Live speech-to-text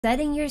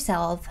Setting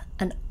yourself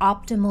an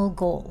optimal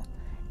goal.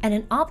 And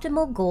an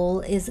optimal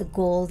goal is a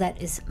goal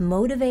that is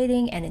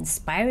motivating and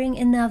inspiring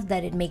enough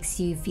that it makes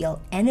you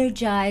feel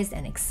energized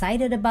and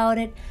excited about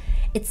it.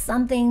 It's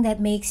something that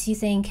makes you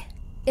think,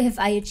 if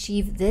I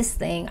achieve this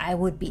thing, I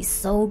would be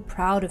so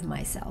proud of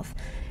myself.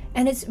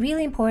 And it's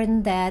really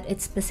important that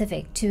it's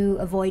specific to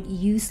avoid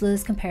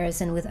useless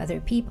comparison with other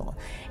people.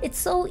 It's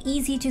so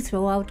easy to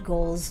throw out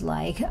goals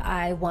like,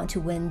 I want to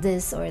win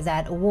this or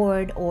that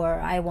award, or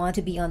I want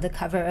to be on the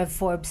cover of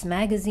Forbes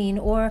magazine,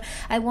 or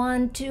I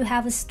want to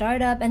have a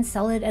startup and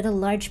sell it at a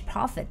large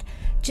profit,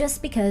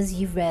 just because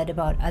you've read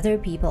about other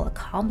people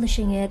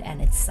accomplishing it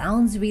and it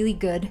sounds really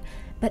good.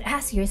 But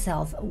ask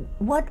yourself,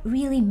 what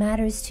really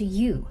matters to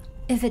you?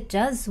 If it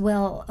does,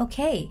 well,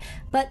 okay,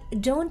 but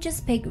don't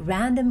just pick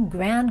random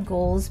grand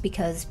goals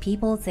because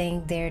people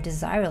think they're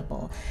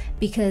desirable,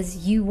 because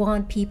you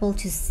want people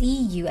to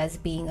see you as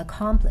being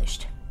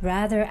accomplished.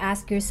 Rather,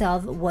 ask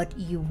yourself what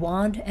you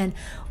want and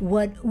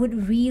what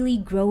would really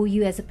grow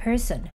you as a person.